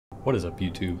What is up,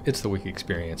 YouTube? It's the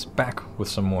TheWickExp, back with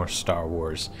some more Star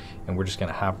Wars, and we're just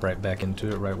gonna hop right back into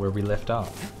it right where we left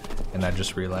off. And I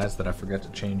just realized that I forgot to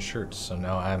change shirts, so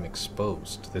now I'm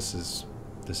exposed. This is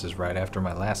right after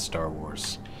my last Star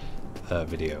Wars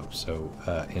video, so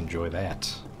enjoy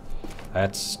that.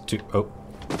 That's oh.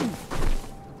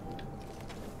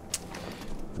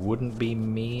 Wouldn't be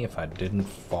me if I didn't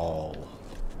fall.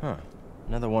 Huh.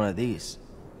 Another one of these.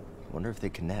 Wonder if they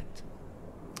connect.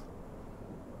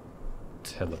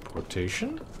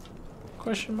 Teleportation?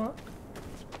 Question mark?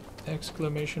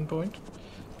 Exclamation point.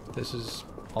 This is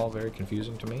all very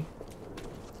confusing to me.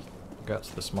 Got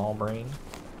the small brain.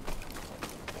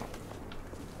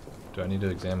 Do I need to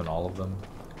examine all of them?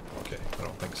 Okay, I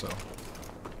don't think so.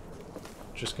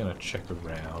 Just gonna check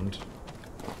around.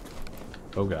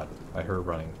 Oh god, I heard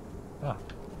running. Ah,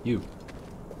 you.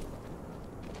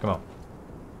 Come on.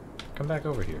 Come back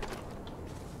over here.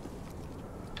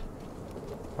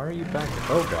 Why are you back?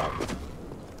 Oh god.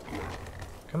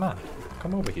 Come on.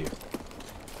 Come over here.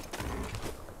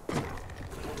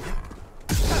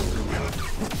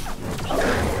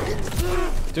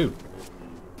 Dude.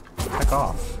 Back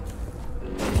off.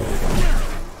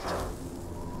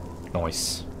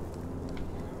 Nice.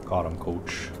 Got him,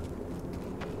 coach.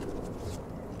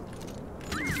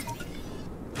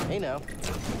 Hey now.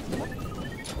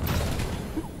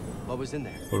 What was in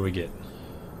there? What do we get?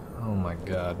 Oh my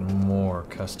god, more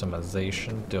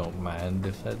customization. Don't mind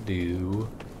if I do.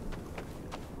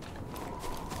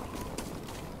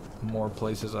 More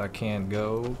places I can't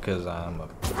go because I'm a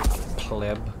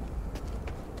pleb.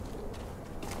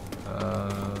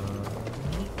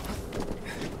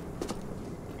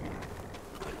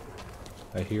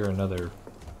 I hear another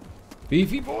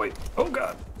beefy boy. Oh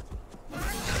god.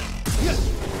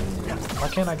 Why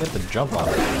can't I get the jump on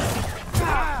it?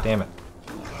 Damn it.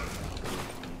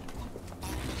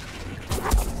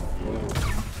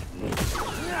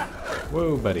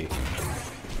 Whoa, buddy.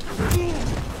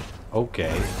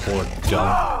 Okay, or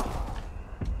jump.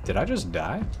 Did I just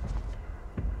die?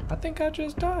 I think I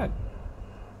just died.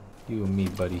 You and me,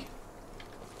 buddy.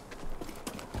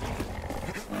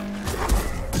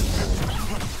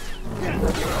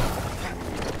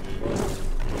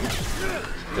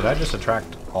 Did I just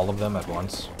attract all of them at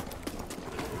once?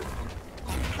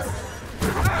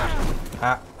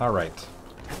 Ah, alright.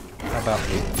 How about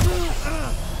you?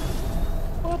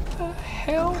 What the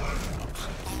hell?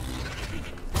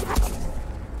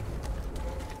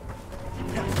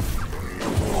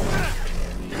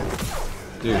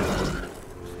 Dude.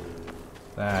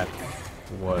 That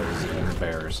was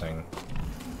embarrassing.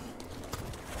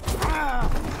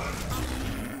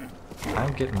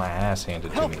 I'm getting my ass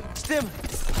handed to me. Stim!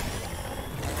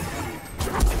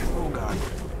 Oh god.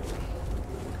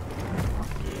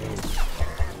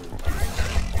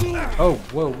 Oh,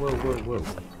 whoa, whoa, whoa, whoa.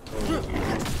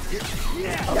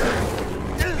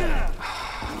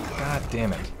 God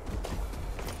damn it.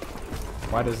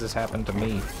 Why does this happen to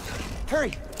me?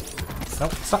 Hurry! No,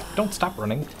 stop, don't stop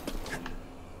running.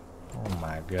 Oh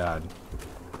my god.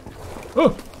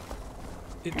 Oh!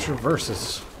 It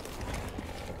traverses.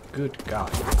 Good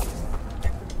god.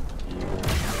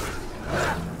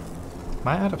 Am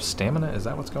I out of stamina? Is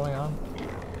that what's going on?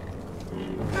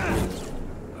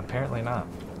 Apparently not.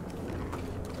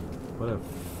 What a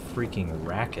freaking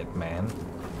racket, man.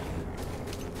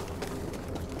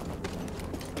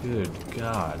 Good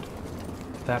god.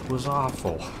 That was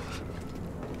awful.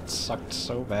 It sucked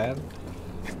so bad.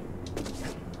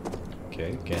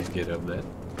 Okay, can't get up that.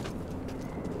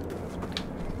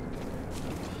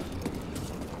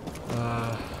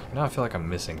 Now I feel like I'm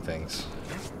missing things.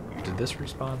 Did this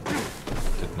respawn?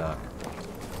 Did not.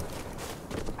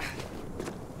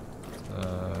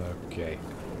 Okay.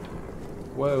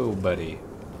 Whoa, buddy.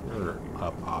 You're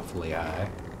up awfully high.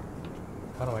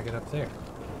 How do I get up there?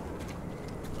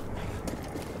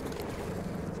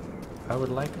 I would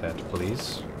like that,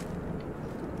 please.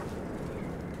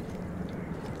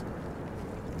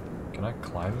 Can I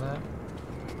climb that?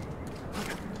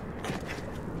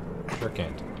 Sure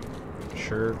can't.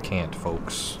 Sure can't,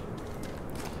 folks.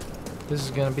 This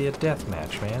is gonna be a death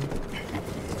match, man.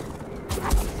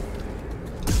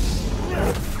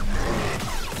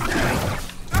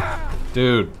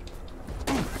 Dude.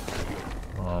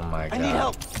 Oh my god. I need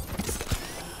help.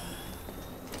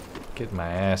 Get my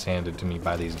ass handed to me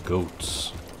by these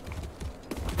goats.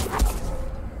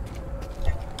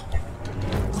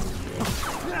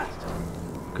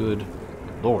 Good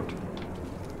lord.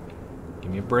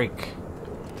 Give me a break.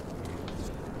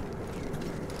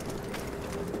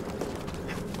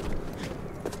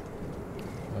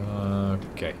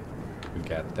 Okay. We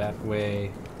got that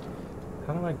way.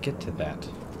 How do I get to that?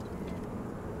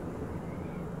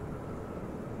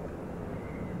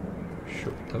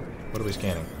 Sure. Oh, what are we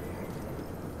scanning?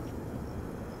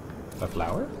 A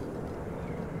flower?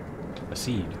 A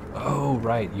seed. Oh,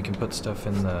 right. You can put stuff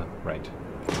in the... Right.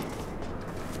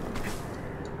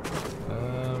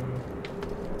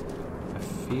 I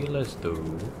feel as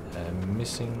though I'm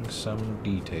missing some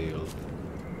detail.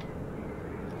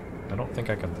 I don't think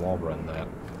I can wall run that.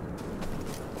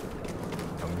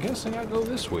 I'm guessing I go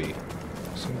this way.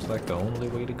 Seems like the only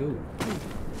way to go.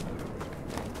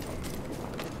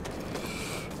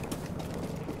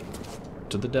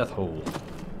 To the death hole.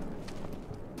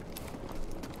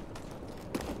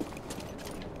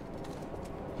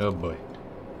 Oh boy.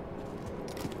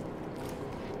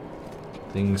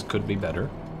 Things could be better.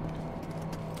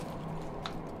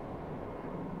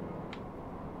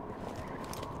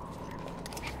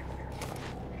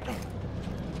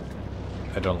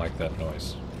 I don't like that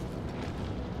noise.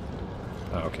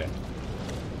 Oh, okay.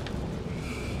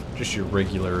 Just your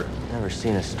regular... Never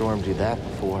seen a storm do that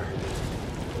before.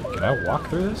 Can I walk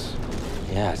through this?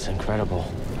 Yeah, it's incredible.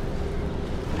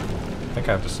 I think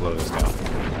I have to slow this down.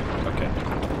 Okay,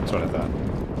 that's what I thought.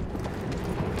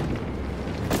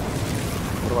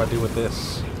 What do I do with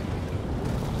this?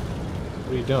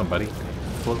 What are you doing, buddy?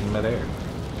 Floating in midair.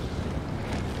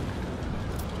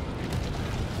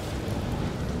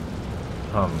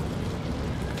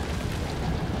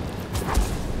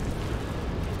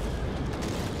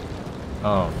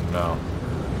 Oh no.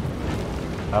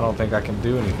 I don't think I can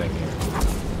do anything here.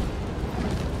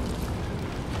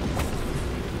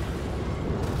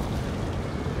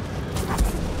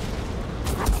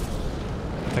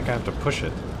 I think I have to push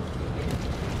it.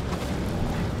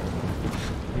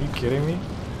 Are you kidding me?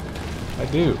 I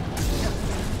do.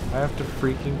 I have to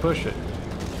freaking push it.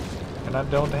 And I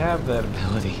don't have that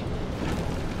ability.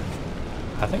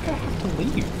 I think I have to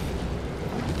leave.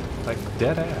 Like,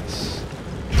 dead ass.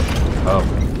 Oh.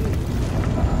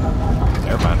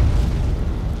 Never mind.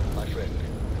 My friend,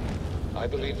 I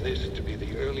believe this to be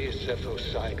the earliest Cepho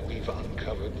site we've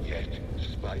uncovered yet,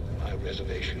 despite my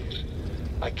reservations.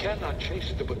 I cannot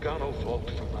chase the Bogano vault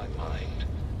from my mind.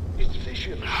 Its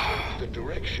vision shows the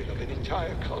direction of an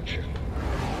entire culture.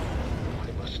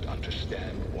 I must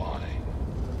understand why.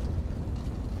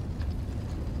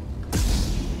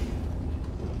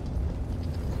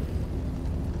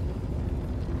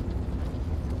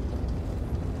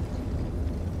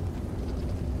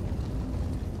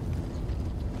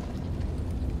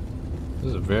 This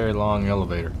is a very long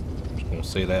elevator. I'm just gonna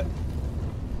say that.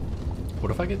 What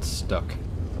if I get stuck?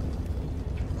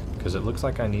 Because it looks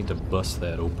like I need to bust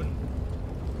that open.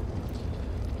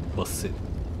 Bust it.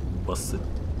 Bust it.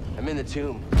 I'm in the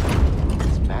tomb.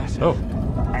 It's massive. Oh.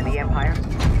 And the Empire?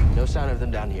 No sign of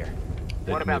them down here.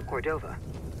 What about Cordova?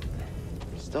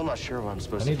 Still not sure what I'm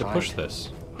supposed I need to to find. push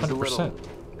this. He's a 100%.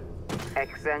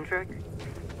 Eccentric?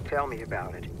 Tell me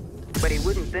about it. But he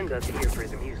wouldn't send us here for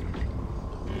his amusement.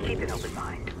 Keep an open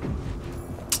mind.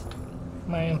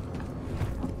 Man.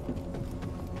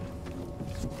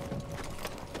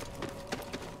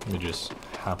 Let me just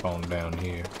hop on down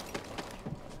here.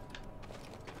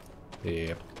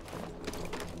 Yep.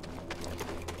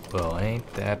 Well,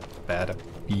 ain't that bad a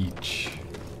beach.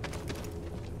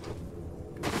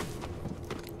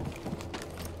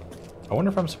 I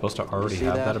wonder if I'm supposed to already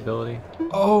have that ability.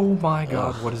 Oh my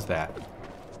god, what is that?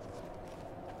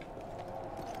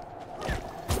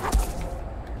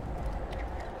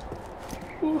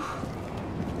 Oof.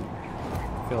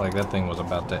 I feel like that thing was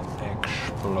about to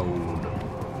explode.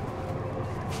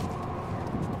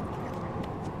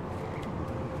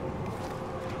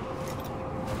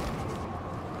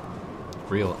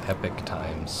 Real epic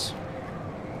times.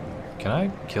 Can I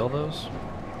kill those?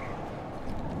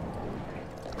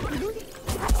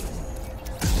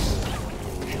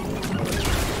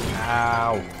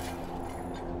 Ow!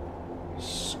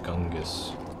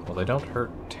 Skungus. Well, they don't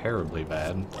hurt terribly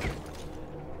bad.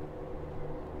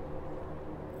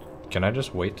 Can I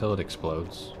just wait till it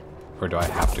explodes? Or do I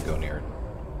have to go near it?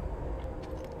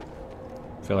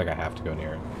 I feel like I have to go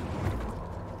near it.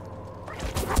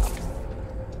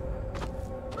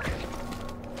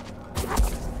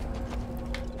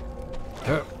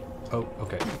 Oh,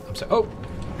 okay. I'm sorry. Oh!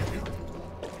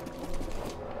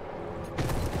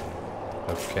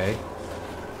 Okay.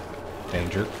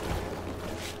 Danger.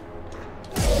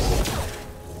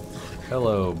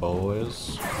 Hello,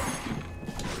 boys.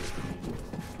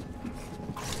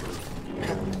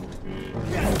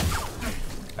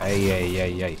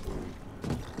 Ay.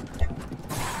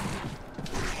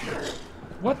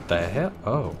 What the hell?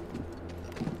 Oh.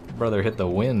 Brother hit the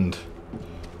wind.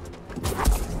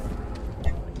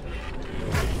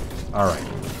 Alright.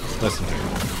 Listen here.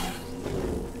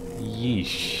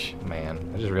 Yeesh.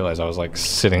 man. I just realized I was like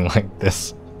sitting like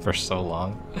this for so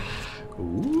long.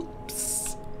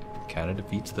 Oops. Kinda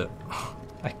defeats the...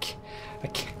 I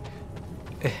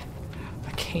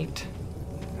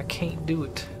can't do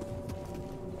it.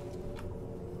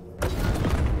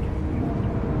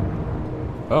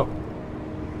 Oh.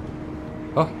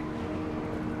 Oh.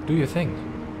 Do your thing.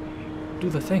 Do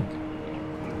the thing.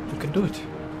 You can do it.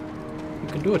 You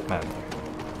can do it, man.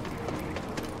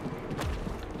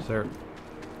 Is there...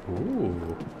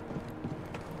 Ooh.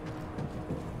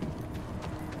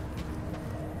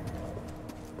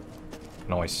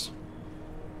 Nice.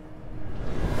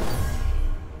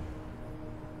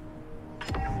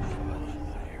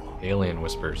 Alien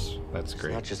whispers. That's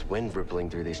great. It's not just wind rippling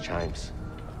through these chimes.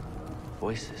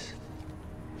 Voices.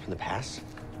 From the past?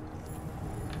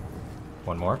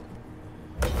 One more.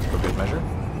 For good measure.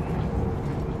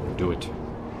 Do it.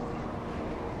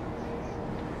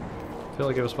 I feel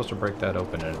like it was supposed to break that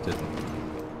open and it didn't.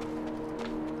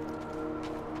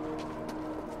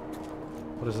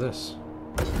 What is this?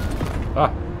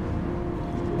 Ah!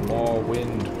 More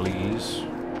wind, please.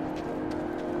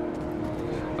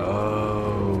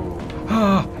 Oh.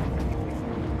 Ah!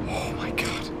 Oh my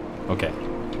god. Okay.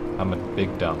 I'm a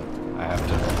big dumb. I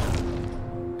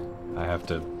have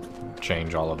to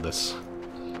change all of this.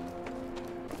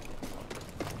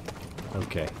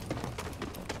 Okay.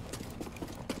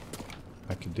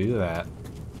 I could do that,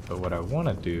 but what I want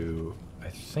to do, I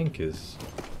think, is...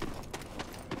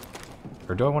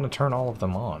 Or do I want to turn all of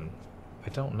them on? I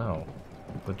don't know.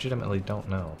 Legitimately don't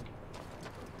know.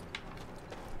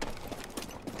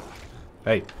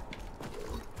 Hey.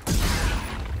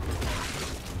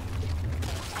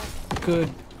 Good.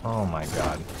 Oh my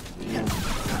god.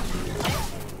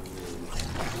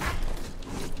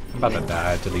 I'm about to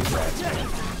die to these rats, man.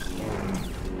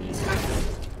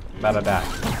 About to die.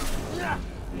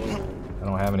 I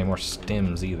don't have any more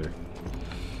stems either.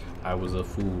 I was a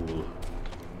fool.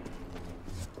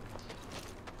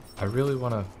 I really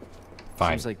want to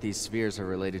find... Seems like these spheres are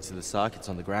related to the sockets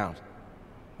on the ground.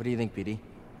 What do you think, BD?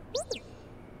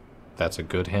 That's a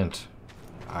good hint.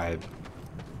 I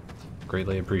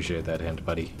greatly appreciate that hint,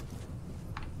 buddy.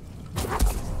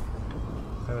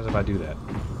 What happens if I do that?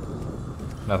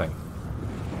 Nothing.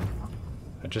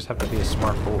 I just have to be a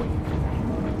smart boy.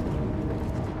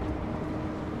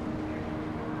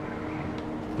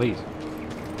 Please.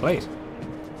 Please.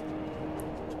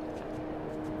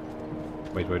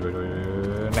 Wait,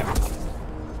 now.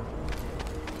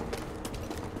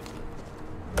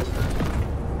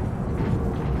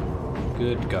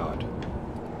 Good God.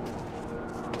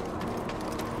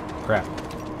 Crap.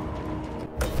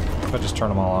 If I just turn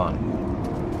them all on,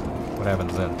 what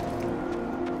happens then?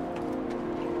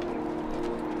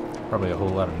 Probably a whole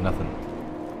lot of nothing.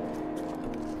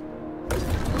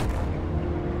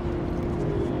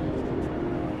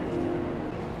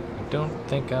 I don't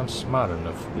think I'm smart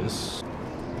enough for this.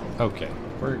 Okay,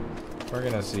 we're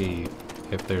gonna see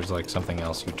if there's like something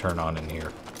else you turn on in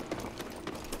here.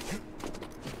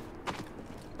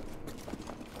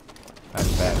 I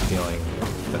have a bad feeling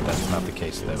that that's not the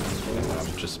case though, and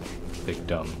I'm just big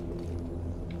dumb.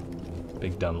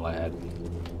 Big dumb lad.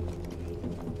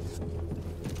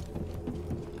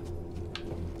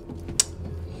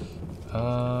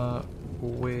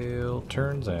 Well,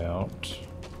 turns out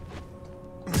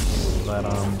that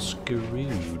I'm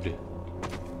screwed.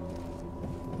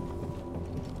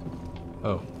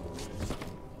 Oh.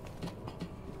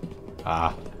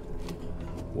 Ah.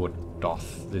 What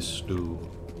doth this do?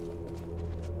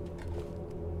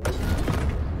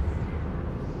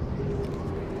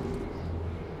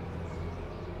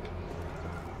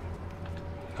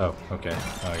 Oh, okay.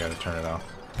 Now I gotta turn it off.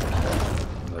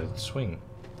 Let it swing.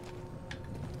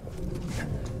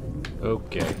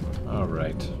 Okay.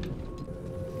 Alright.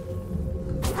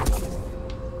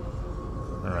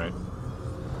 Alright.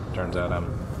 Turns out I'm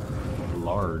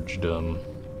large dumb.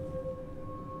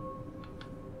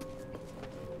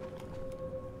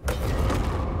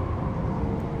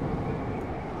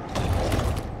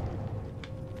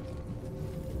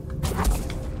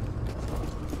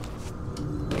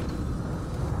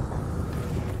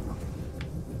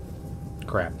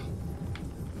 Crap.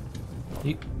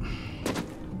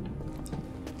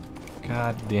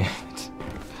 God damn it.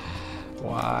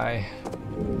 Why?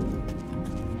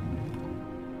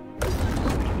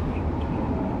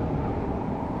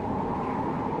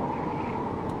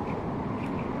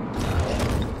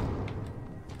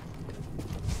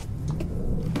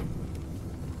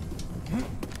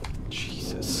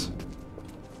 Jesus.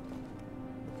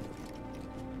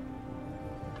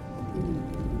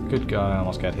 Good God, I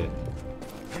almost got hit.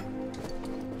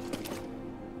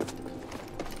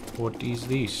 What is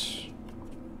this?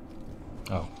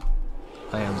 Oh,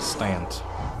 I understand.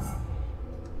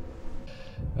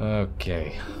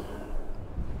 Okay.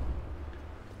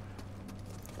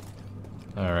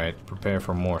 Alright, prepare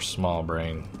for more small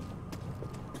brain.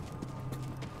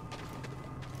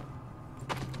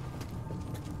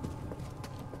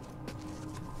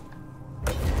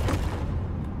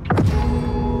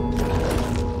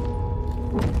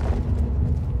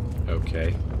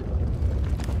 Okay.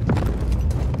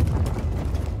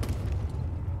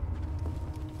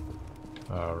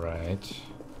 Alright.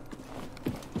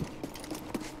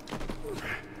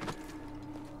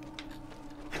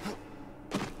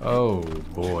 Oh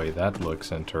boy, that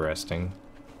looks interesting.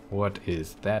 What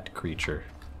is that creature?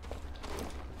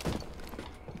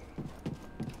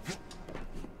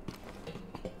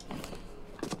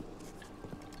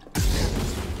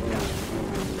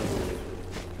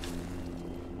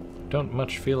 Don't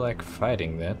much feel like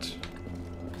fighting that.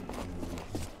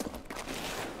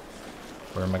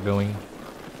 Where am I going?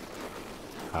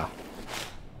 Ah.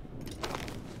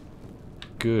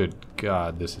 Good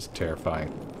God, this is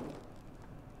terrifying.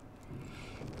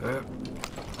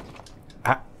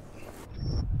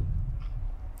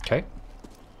 Okay.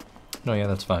 No, yeah,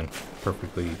 that's fine.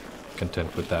 Perfectly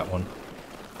content with that one.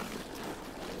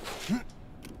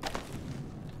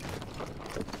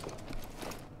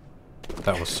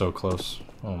 That was so close.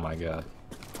 Oh my God.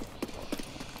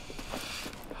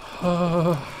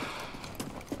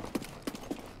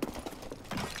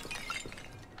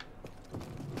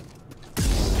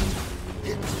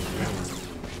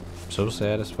 So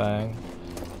satisfying.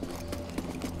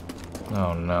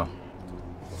 Oh no.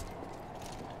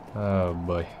 Oh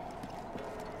boy.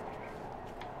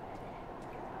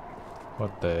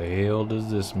 What the hell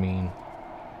does this mean?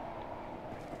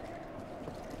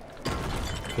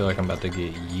 I feel like I'm about to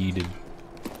get yeeted.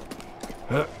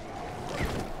 Oh,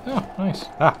 nice.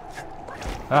 Ah!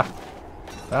 Ah!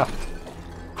 Ah!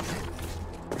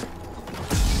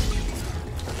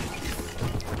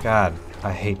 God,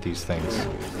 I hate these things.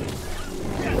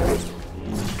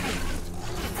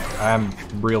 I'm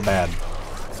real bad.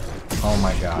 Oh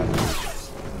my God.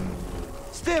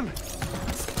 Stim!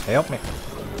 Help me.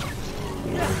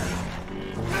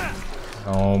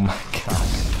 Oh my God.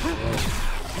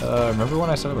 Remember when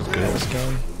I said I was good at this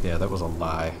game? Yeah, that was a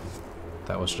lie.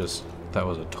 That was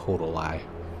a total lie.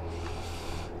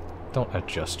 Don't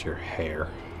adjust your hair.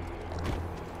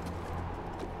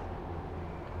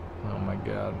 Oh my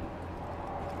God.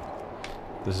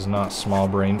 This is not small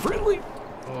brain friendly.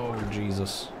 Oh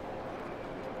Jesus.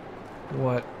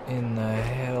 What in the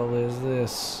hell is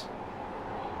this?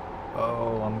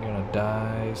 Oh, I'm gonna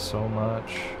die so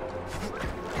much.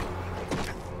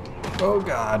 Oh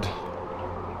God.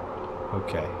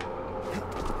 Okay.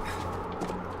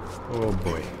 Oh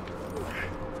boy.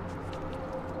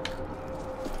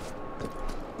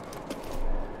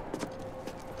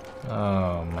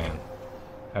 Oh man.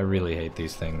 I really hate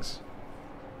these things.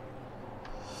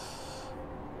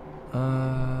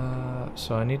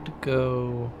 So I need to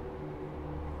go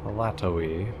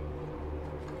Alatoe.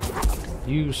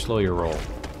 You slow your roll.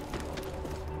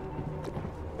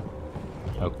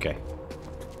 Okay.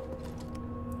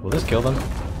 Will this kill them?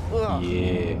 Ugh.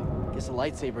 Yeah. Guess a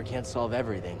lightsaber can't solve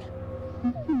everything.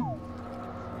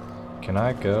 Can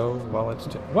I go while it's...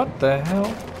 What the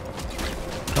hell?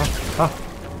 Ah, ah.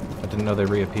 I didn't know they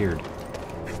reappeared.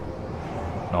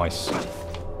 Nice.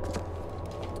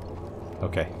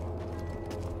 Okay.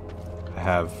 I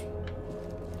have...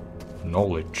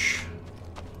 knowledge.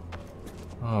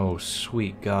 Oh,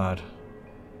 sweet God.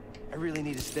 I really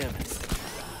need a stim.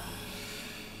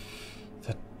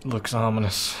 That looks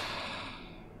ominous.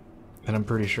 And I'm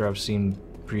pretty sure I've seen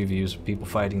previews of people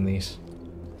fighting these.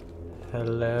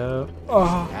 Hello?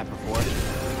 Oh! That before?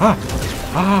 Ah!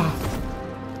 Ah!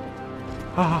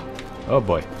 Ah! Oh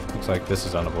boy. Looks like this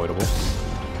is unavoidable.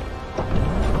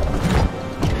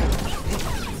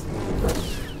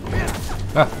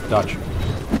 Ah! Dodge.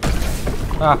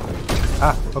 Ah!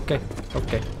 Ah! Okay.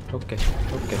 Okay. Okay.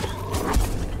 Okay.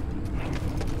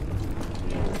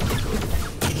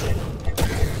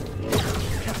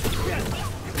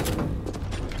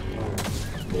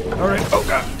 Alright. Oh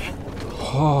God!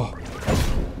 Oh!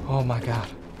 Oh my God.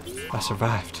 I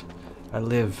survived. I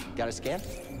live. Got a scan?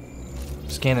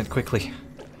 Scan it quickly.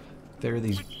 There are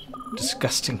these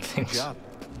disgusting things. Good job.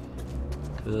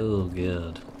 Oh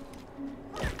God.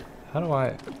 How do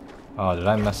I... Oh, did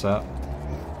I mess up?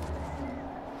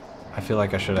 I feel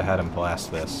like I should have had him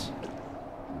blast this.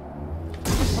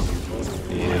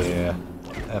 Yeah.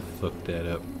 I fucked that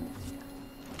up.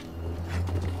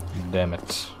 Damn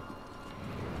it.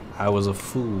 I was a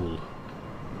fool.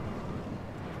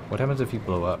 What happens if you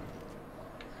blow up?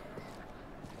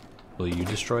 Will you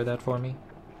destroy that for me?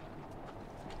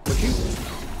 Would you?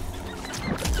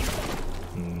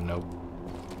 Nope.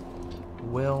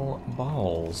 Well,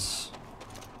 balls.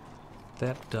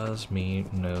 That does me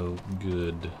no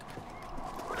good.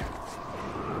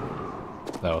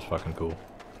 That was fucking cool.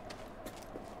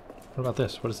 What about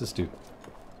this? What does this do?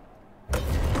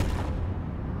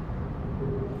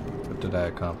 What did I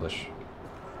accomplish?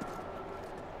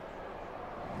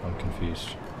 I'm confused.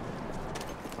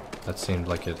 That seemed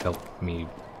like it helped me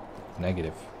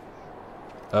negative.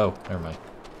 Oh, never mind.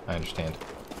 I understand.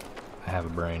 I have a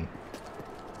brain.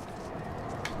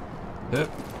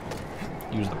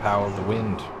 Use the power of the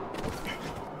wind.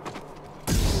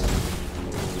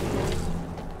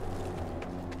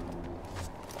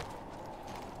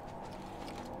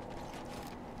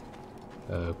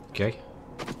 Okay.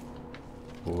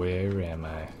 Where am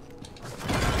I?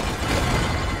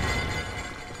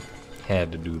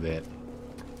 Had to do that.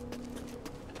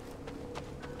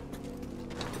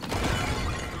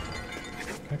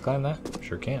 Can I climb that?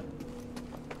 Sure can.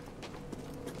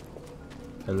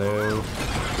 Hello.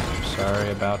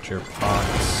 Sorry about your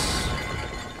pots.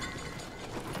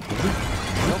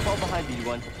 Don't fall behind me,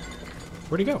 one.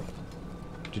 Where'd he go?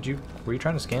 Were you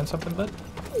trying to scan something, bud?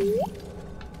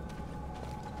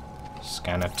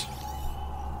 Scan it.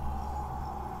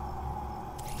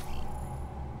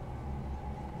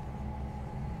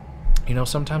 You know,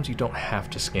 sometimes you don't have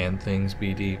to scan things,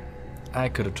 BD. I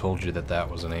could have told you that that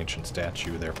was an ancient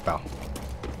statue there, pal.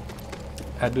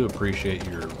 I do appreciate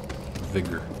your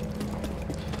vigor.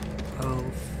 Oh,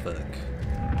 fuck.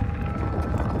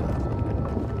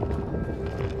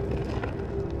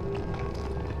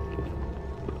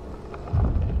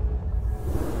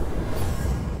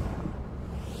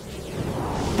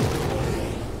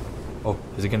 Oh,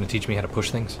 is it gonna teach me how to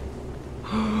push things?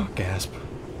 Gasp.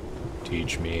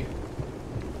 Teach me.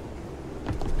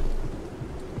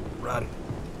 Run.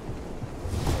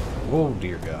 Oh,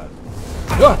 dear God.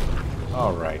 Ah!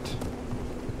 All right.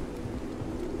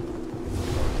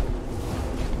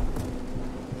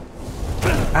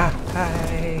 Ah!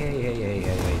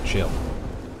 Hey, chill.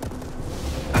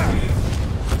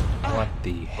 What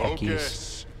the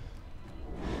heckies?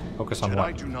 Focus on Jedi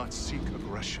what? do not seek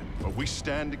aggression, but we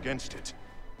stand against it.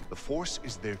 The Force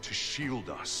is there to shield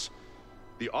us.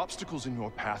 The obstacles in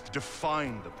your path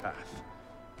define the path.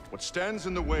 What stands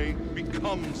in the way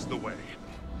becomes the way.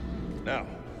 Now,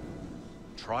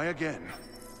 try again.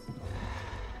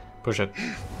 Push it.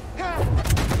 Good.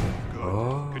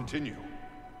 Oh. Continue.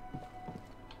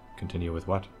 Continue with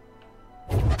what?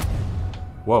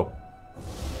 Whoa.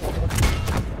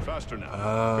 Faster now.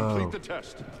 Oh. Complete the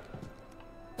test.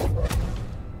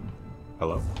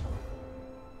 Hello?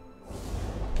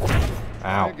 Try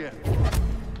Ow. again.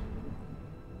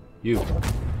 You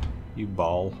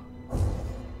ball.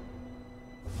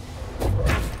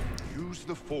 Use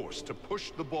the Force to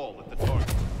push the ball at the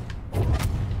target.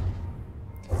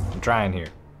 I'm trying here.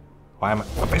 Why am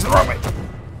I'm facing the wrong way?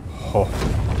 Oh.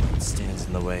 What stands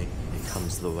in the way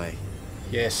becomes the way.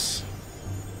 Yes.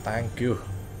 Thank you.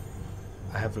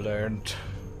 I have learned.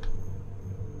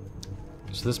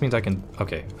 So this means I can...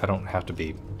 Okay, I don't have to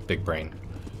be big brain.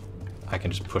 I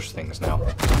can just push things now.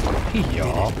 Hey,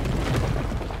 y'all.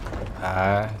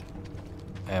 I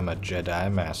am a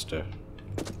Jedi Master.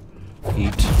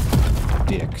 Eat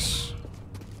dicks.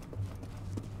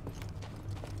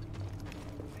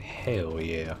 Hell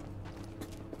yeah.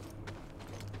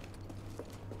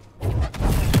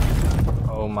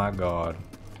 Oh my god.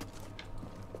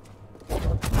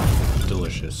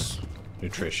 Delicious.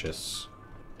 Nutritious.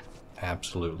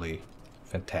 Absolutely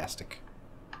fantastic.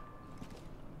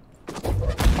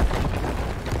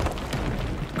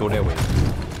 Go that way.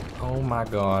 Oh my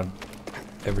god.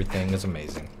 Everything is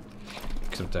amazing.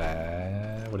 Except,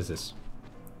 what is this?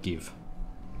 Give.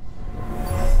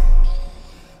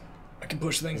 I can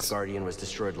push The things. Guardian was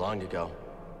destroyed long ago.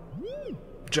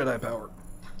 Jedi power.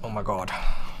 Oh my god.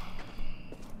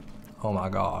 Oh my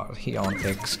god. He on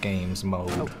X Games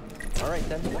mode. Oh, all right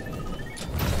then.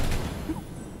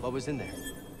 What was in there?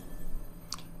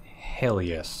 Hell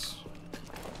yes.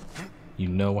 You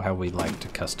know how we like to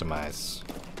customize.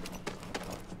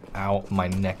 Ow, my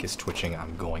neck is twitching.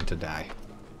 I'm going to die.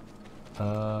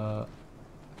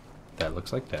 That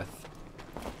looks like death.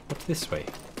 What's this way?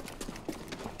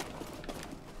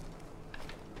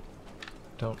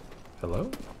 Don't... Hello?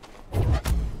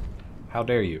 How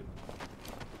dare you?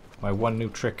 My one new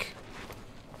trick.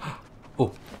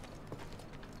 Oh.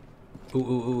 Ooh, ooh,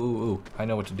 ooh, ooh, ooh. I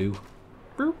know what to do.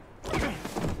 Boop.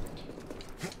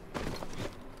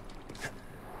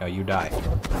 Now you die.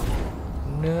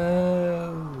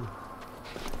 No.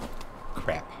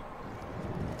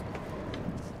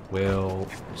 will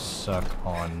suck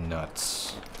on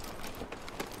nuts.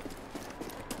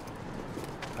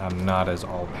 I'm not as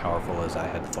all-powerful as I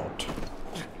had thought.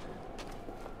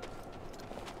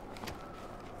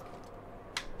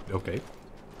 Okay.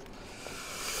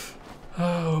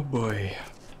 Oh boy.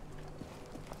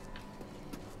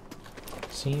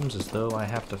 Seems as though I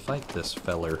have to fight this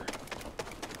feller.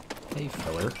 Hey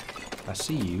feller, I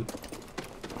see you.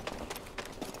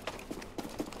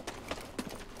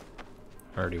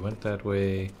 Already went that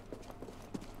way.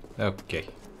 Okay.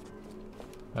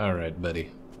 Alright,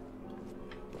 buddy.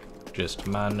 Just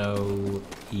mano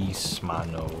is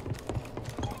mano.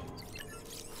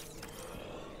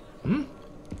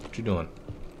 What you doing?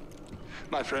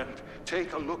 My friend,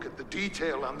 take a look at the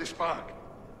detail on this bark.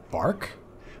 Bark?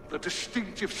 The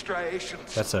distinctive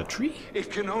striations. That's a tree? It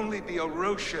can only be a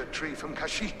Rocha tree from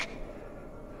Kashyyyk.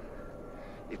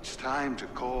 It's time to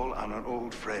call on an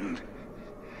old friend.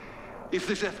 If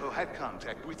the Zepho had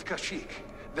contact with Kashyyyk,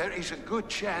 there is a good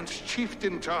chance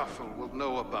Chieftain Tarful will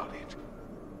know about it.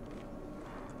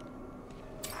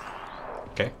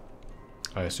 Okay.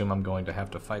 I assume I'm going to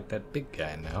have to fight that big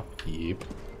guy now. Yep.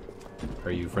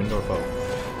 Are you friend or foe?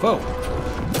 Foe!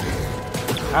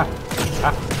 Ah!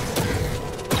 Ah!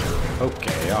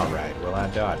 Okay, alright. Well, I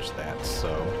dodged that,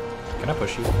 so... Can I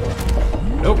push you?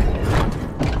 Nope!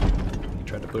 You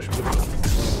tried to push me.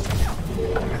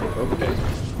 Okay.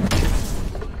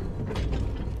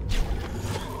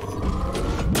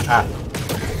 Ah!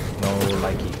 No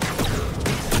likey.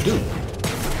 Dude!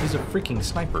 He's a freaking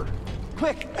sniper.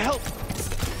 Quick, help!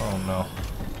 Oh no.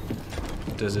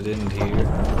 Does it end here?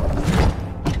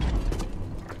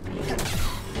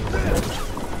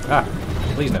 Ah!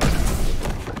 Please no.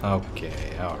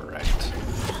 Okay, alright.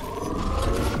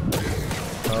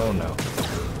 Oh no.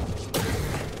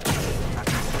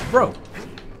 Bro!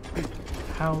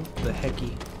 How the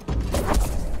hecky?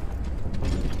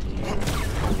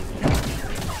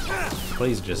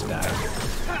 Please just die.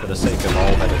 For the sake of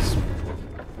all that is...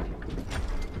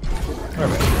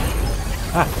 Alright.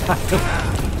 Ah!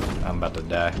 Ah! I'm about to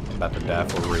die. I'm about to die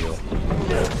for real.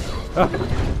 Ah!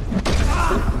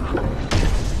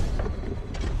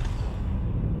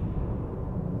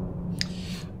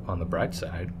 On the bright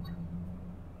side,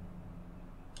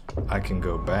 I can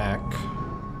go back.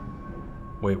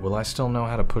 Wait, will I still know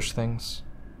how to push things?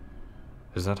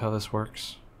 Is that how this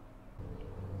works?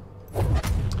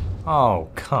 Oh,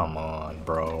 come on,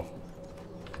 bro.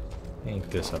 Ain't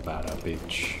this about a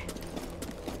bitch?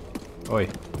 Oi.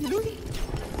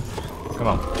 Come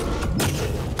on.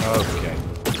 Okay.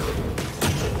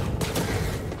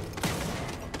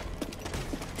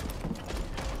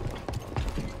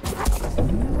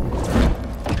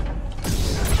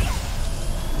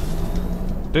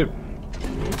 Dude.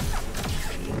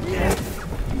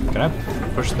 Can I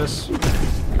push this? Can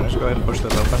I just go ahead and push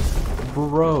this open?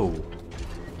 Bro.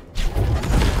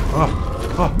 Oh,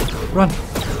 oh, run.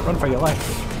 Run for your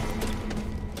life.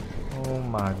 Oh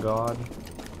my god.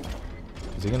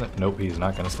 Is he gonna? Nope, he's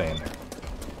not gonna stay in there.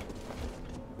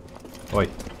 Wait.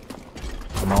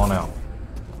 Come on out.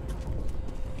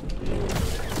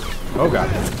 Oh god.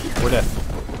 We're dead.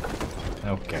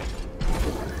 Okay.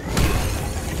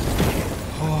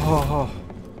 Oh.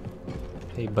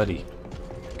 Hey, buddy.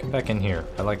 Come back in here.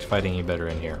 I liked fighting you better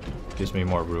in here. Gives me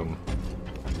more room.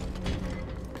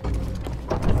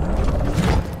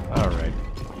 Alright.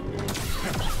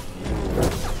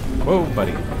 Whoa,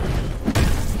 buddy.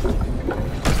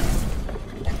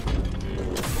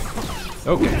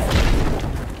 Okay.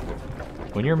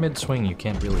 When you're mid-swing, you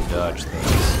can't really dodge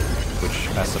things, which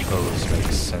I suppose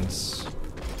makes sense.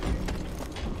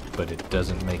 But it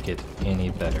doesn't make it any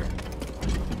better.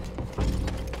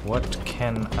 What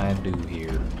can I do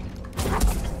here?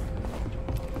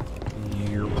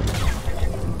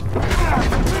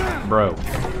 Bro.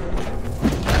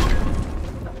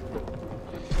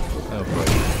 Oh boy.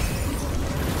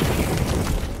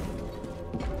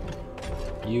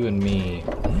 You and me.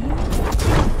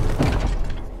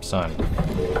 Son.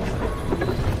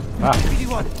 Ah!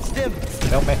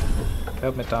 Help me.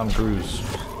 Help me, Tom Cruise.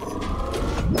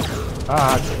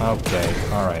 Ah, okay.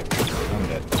 Alright. I'm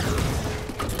dead.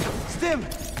 Stim!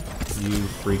 You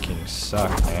freaking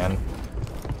suck, man.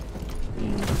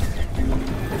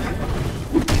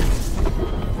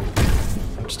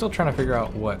 I'm still trying to figure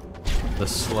out what the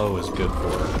slow is good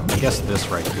for. I guess this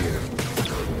right here.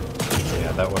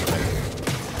 Yeah, that would have been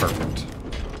perfect.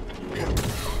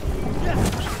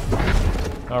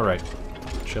 Alright.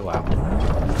 Chill out.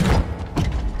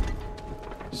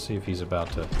 See if he's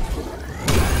about to...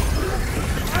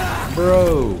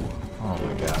 Bro! Oh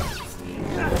my god.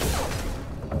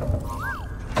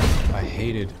 I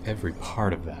hated every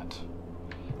part of that.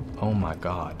 Oh my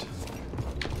god.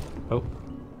 Oh,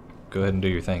 go ahead and do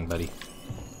your thing, buddy.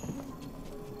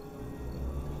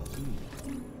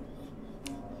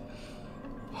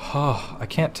 Oh, I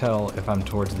can't tell if I'm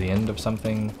towards the end of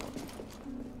something.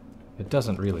 It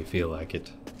doesn't really feel like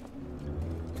it.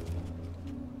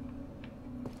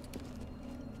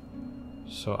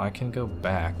 So I can go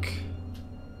back.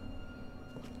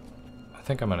 I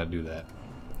think I'm gonna do that.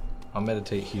 I'll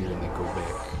meditate here and then go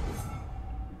back.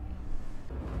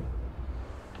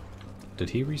 Did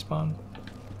he respawn?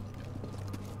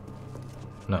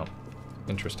 No.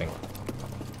 Interesting.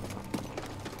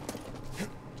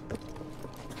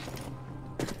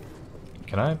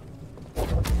 Can I?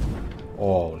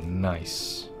 Oh,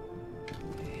 nice.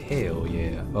 Hell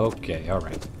yeah. Okay,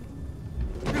 alright.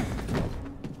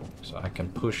 So I can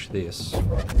push this.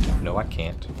 No, I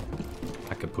can't.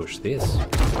 I can push this.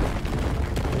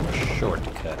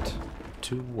 Shortcut.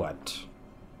 To what?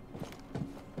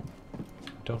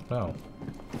 Don't know.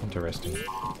 Interesting.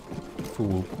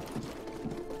 Foo-whoop.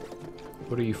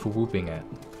 What are you foo-whooping at?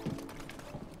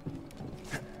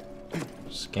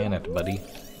 Scan it, buddy.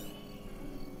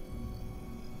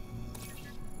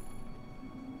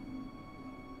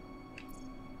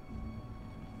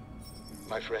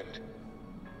 My friend,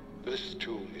 this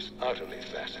tomb is utterly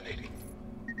fascinating.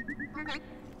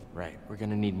 Right, we're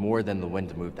gonna need more than the wind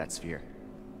to move that sphere.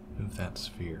 Move that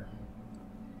sphere.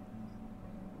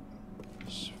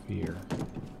 Sphere.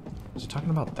 Is he talking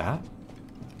about that?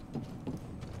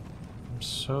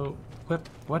 So,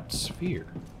 what sphere?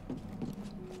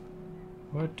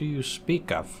 What do you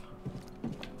speak of?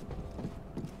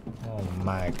 Oh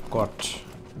my god.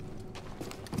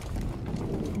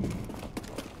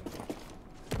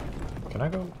 Can I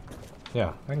go?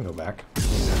 Yeah, I can go back.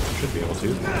 Should be able to,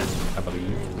 I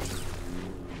believe.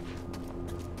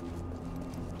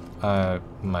 I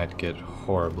might get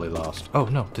horribly lost. Oh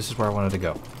no, this is where I wanted to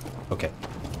go. Okay.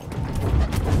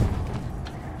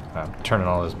 I'm turning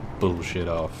all this bullshit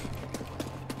off.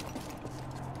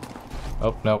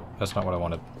 Oh, no, that's not what I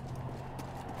wanted.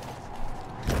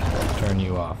 Turn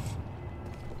you off.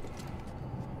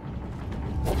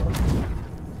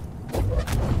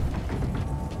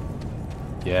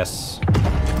 Yes.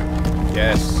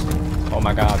 Yes. Oh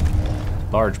my god.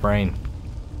 Large brain.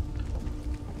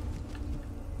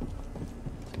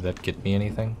 Did that get me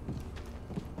anything?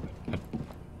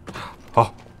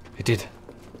 Oh, it did.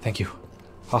 Thank you.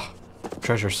 Oh,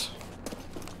 treasures.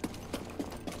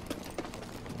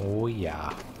 Oh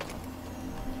yeah.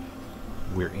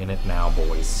 We're in it now,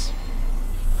 boys.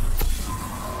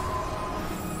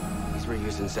 These were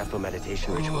used in Zepho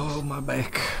meditation rituals. Oh, my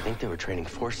back. I think they were training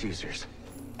Force users.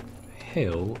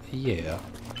 Hell yeah.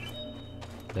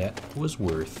 That was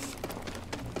worth.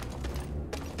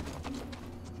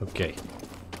 Okay.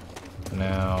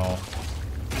 Now...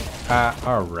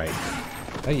 alright.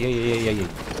 Hey, yeah.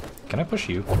 Can I push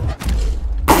you?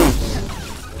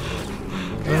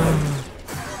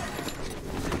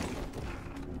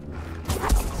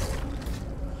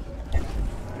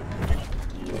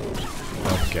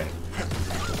 Okay.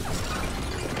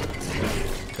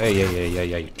 Hey,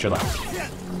 yeah. Chill out.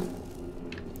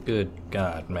 Good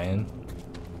God, man.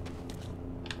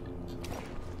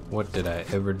 What did I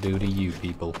ever do to you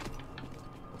people?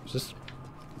 Is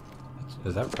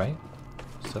that right?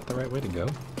 Is that the right way to go?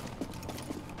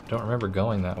 Don't remember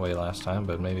going that way last time,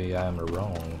 but maybe I'm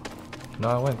wrong. No,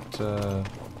 I went,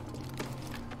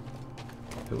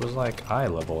 it was like eye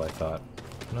level, I thought.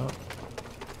 No.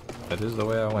 That is the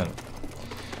way I went.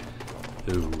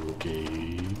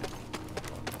 Okay.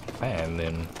 And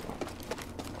then...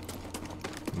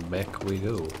 back we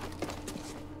go.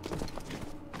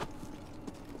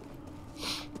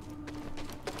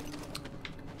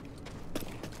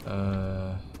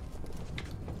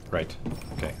 Right.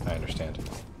 Okay, I understand.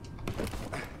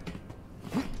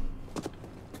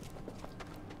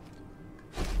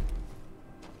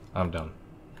 I'm done.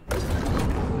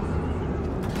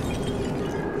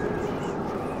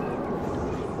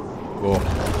 Cool.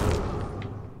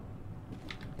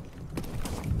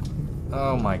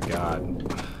 Oh my god.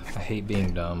 I hate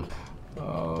being dumb.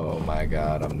 Oh my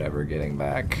god, I'm never getting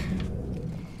back.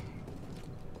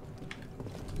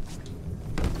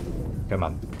 Come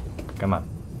on. Come on.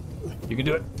 You can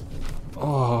do it.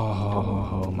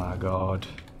 Oh my god.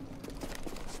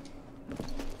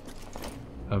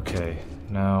 Okay,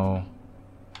 now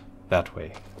that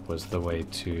way was the way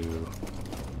to...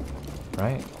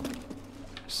 right?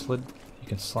 You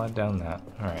can slide down that.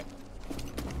 Alright.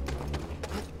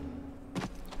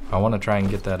 I want to try and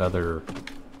get that other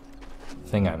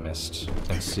thing I missed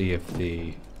and see if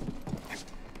the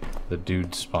the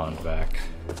dude spawned back,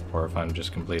 or if I'm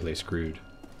just completely screwed.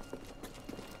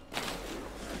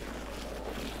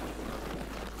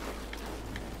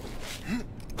 I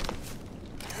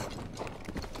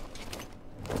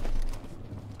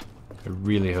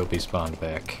really hope he spawned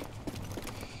back.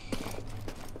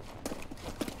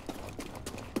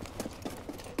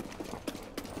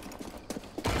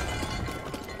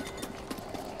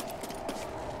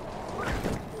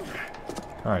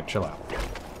 Alright, chill out.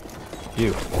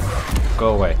 You,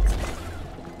 go away.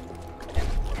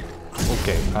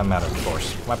 Okay, I'm out of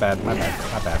force. My bad, my bad,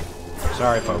 my bad.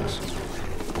 Sorry, folks.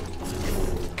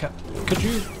 Could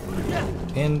you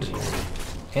end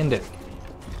it?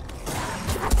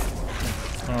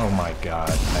 Oh my god,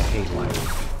 I hate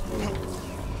life.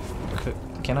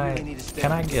 Can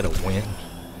I get a win?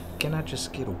 Can I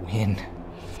just get a win?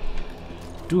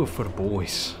 Do it for the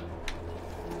boys.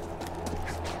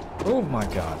 Oh my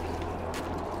god.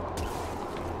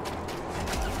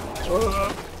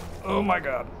 Oh my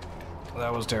god.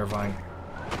 That was terrifying.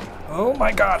 Oh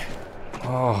my god.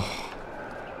 Oh.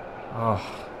 Oh.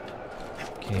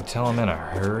 Can you tell I'm in a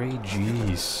hurry?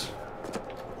 Jeez.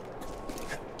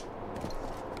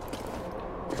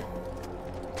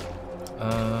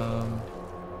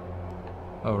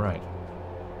 Oh right.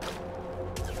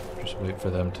 Just wait for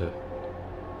them to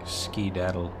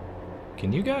ski-daddle.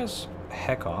 Can you guys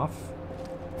heck off?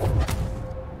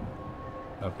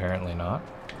 Apparently not.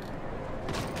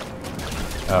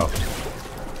 Oh.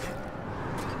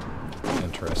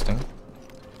 Interesting.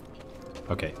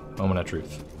 Okay, moment of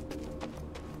truth.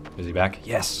 Is he back?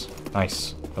 Yes!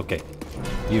 Nice. Okay.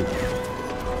 You.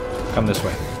 Come this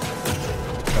way.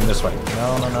 Come this way.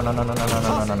 No, no, no, no, no, no, no, no,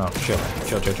 no, no, no. Chill.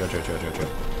 Chill, chill, chill, chill, chill, chill, chill.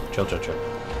 Chill, chill, chill.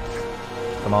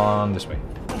 Come on this way.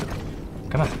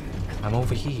 Come on. I'm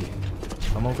over here.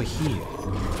 I'm over here.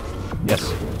 Yes.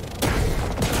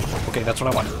 Okay, that's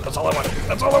what I wanted. That's all I wanted.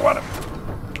 That's all I wanted.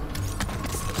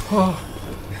 Oh.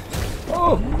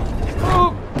 Oh.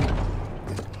 Oh.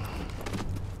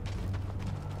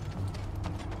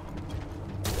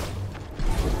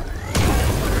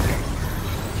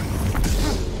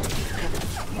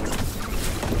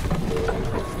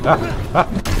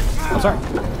 I'm sorry.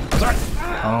 I'm sorry.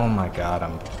 Oh my god,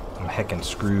 I'm heckin'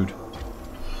 screwed.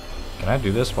 Can I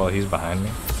do this while he's behind me?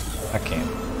 I can't.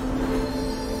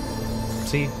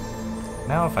 See?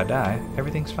 Now if I die,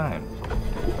 everything's fine.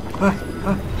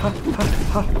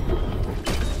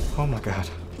 Oh my god.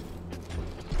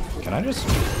 Can I just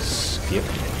skip?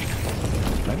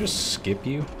 Can I just skip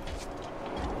you?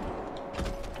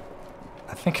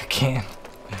 I think I can.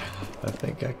 I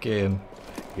think I can.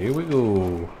 Here we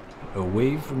go.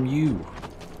 Away from you.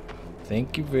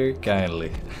 Thank you very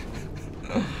kindly.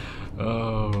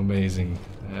 Oh, amazing.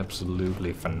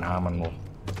 Absolutely phenomenal.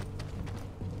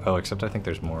 Oh, except I think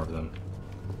there's more of them.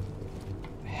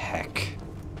 Heck.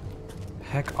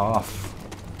 Heck off.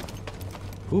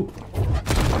 Ooh.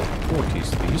 What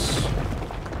is this?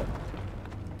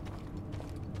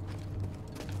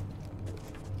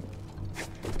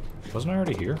 Wasn't I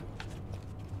already here?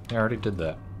 Yeah, I already did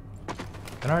that.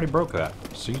 And I already broke that.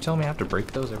 So you tell me I have to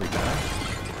break those every time?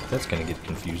 That's gonna get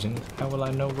confusing. How will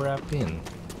I know where I've been?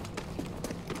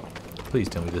 Please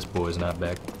tell me this boy's not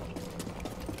back.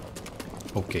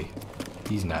 Okay.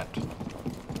 He's not.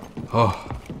 Oh.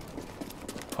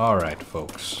 Alright,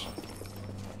 folks.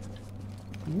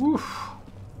 Woof.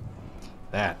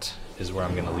 That is where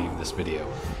I'm gonna leave this video.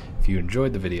 If you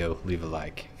enjoyed the video, leave a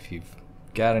like. If you've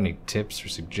got any tips or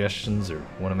suggestions or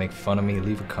want to make fun of me,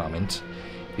 leave a comment.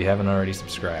 If you haven't already,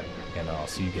 subscribe. And I'll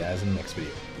see you guys in the next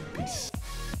video. Peace.